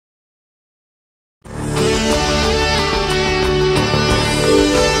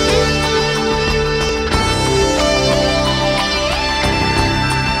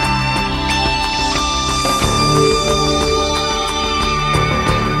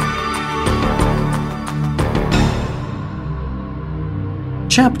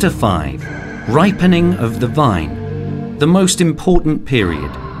Chapter 5. Ripening of the vine, the most important period.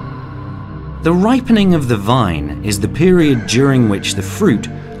 The ripening of the vine is the period during which the fruit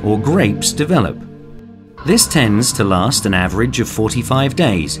or grapes develop. This tends to last an average of 45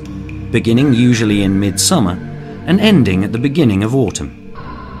 days, beginning usually in midsummer and ending at the beginning of autumn.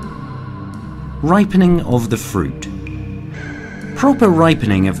 Ripening of the fruit. Proper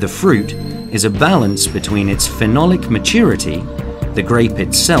ripening of the fruit is a balance between its phenolic maturity, the grape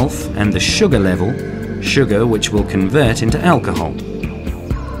itself, and the sugar level, sugar which will convert into alcohol.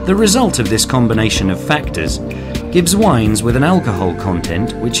 The result of this combination of factors gives wines with an alcohol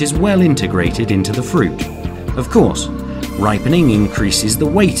content which is well integrated into the fruit. Of course, ripening increases the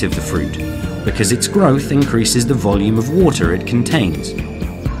weight of the fruit, because its growth increases the volume of water it contains.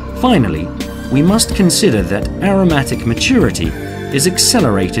 Finally, we must consider that aromatic maturity is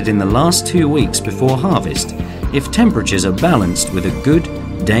accelerated in the last 2 weeks before harvest if temperatures are balanced with a good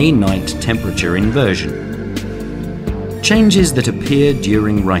day-night temperature inversion. Changes that appear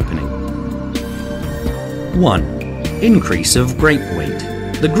during ripening. 1. Increase of grape weight.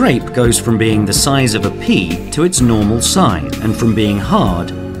 The grape goes from being the size of a pea to its normal size, and from being hard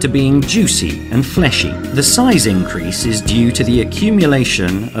to being juicy and fleshy. The size increase is due to the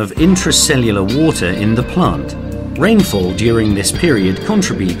accumulation of intracellular water in the plant. Rainfall during this period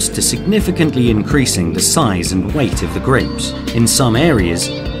contributes to significantly increasing the size and weight of the grapes. In some areas,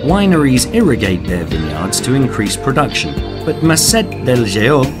 wineries irrigate their vineyards to increase production, but Maset Del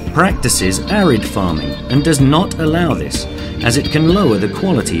Lleo practices arid farming and does not allow this, as it can lower the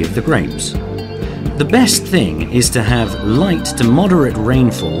quality of the grapes. The best thing is to have light to moderate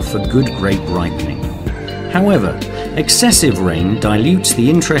rainfall for good grape ripening. However, excessive rain dilutes the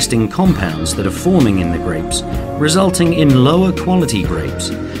interesting compounds that are forming in the grapes, resulting in lower quality grapes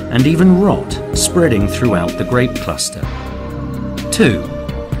and even rot spreading throughout the grape cluster. 2.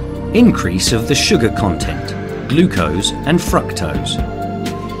 Increase of the sugar content, glucose and fructose.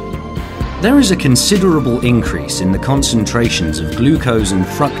 There is a considerable increase in the concentrations of glucose and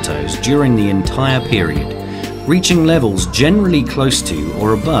fructose during the entire period, reaching levels generally close to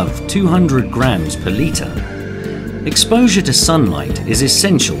or above 200 grams per litre. Exposure to sunlight is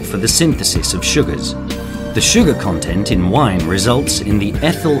essential for the synthesis of sugars. The sugar content in wine results in the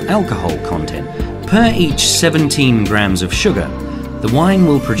ethyl alcohol content. Per each 17 grams of sugar, the wine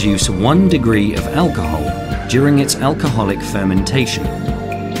will produce 1 degree of alcohol during its alcoholic fermentation.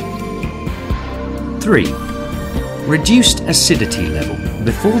 3. Reduced acidity level.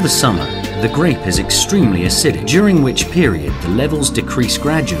 Before the summer, the grape is extremely acidic, during which period the levels decrease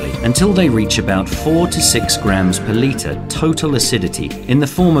gradually until they reach about 4 to 6 grams per litre total acidity in the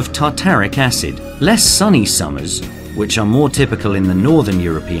form of tartaric acid. Less sunny summers, which are more typical in the northern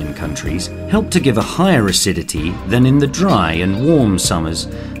European countries, help to give a higher acidity than in the dry and warm summers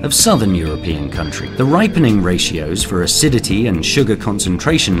of southern European countries. The ripening ratios for acidity and sugar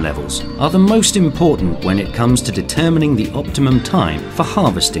concentration levels are the most important when it comes to determining the optimum time for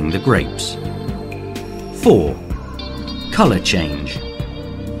harvesting the grapes. 4. Colour change.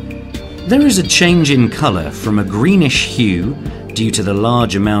 There is a change in colour from a greenish hue due to the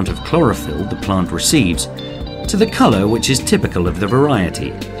large amount of chlorophyll the plant receives to the colour which is typical of the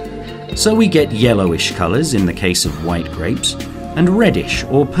variety. So we get yellowish colours in the case of white grapes and reddish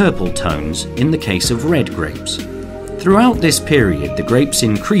or purple tones in the case of red grapes. Throughout this period, the grapes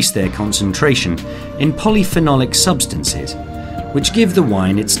increase their concentration in polyphenolic substances, which give the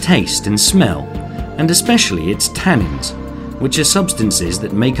wine its taste and smell, and especially its tannins, which are substances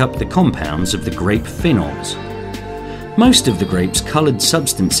that make up the compounds of the grape phenols. Most of the grape's coloured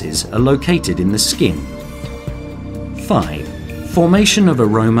substances are located in the skin. 5. Formation of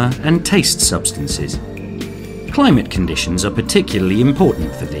aroma and taste substances. Climate conditions are particularly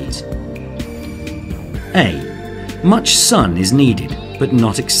important for these. A. Much sun is needed, but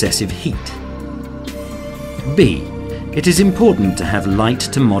not excessive heat. B. It is important to have light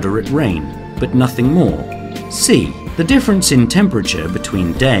to moderate rain, but nothing more. C. The difference in temperature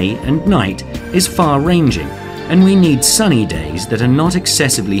between day and night is far-ranging, and we need sunny days that are not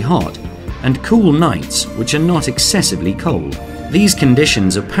excessively hot, and cool nights which are not excessively cold. These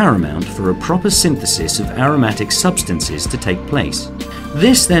conditions are paramount for a proper synthesis of aromatic substances to take place.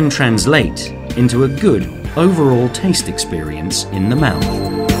 This then translates into a good overall taste experience in the mouth.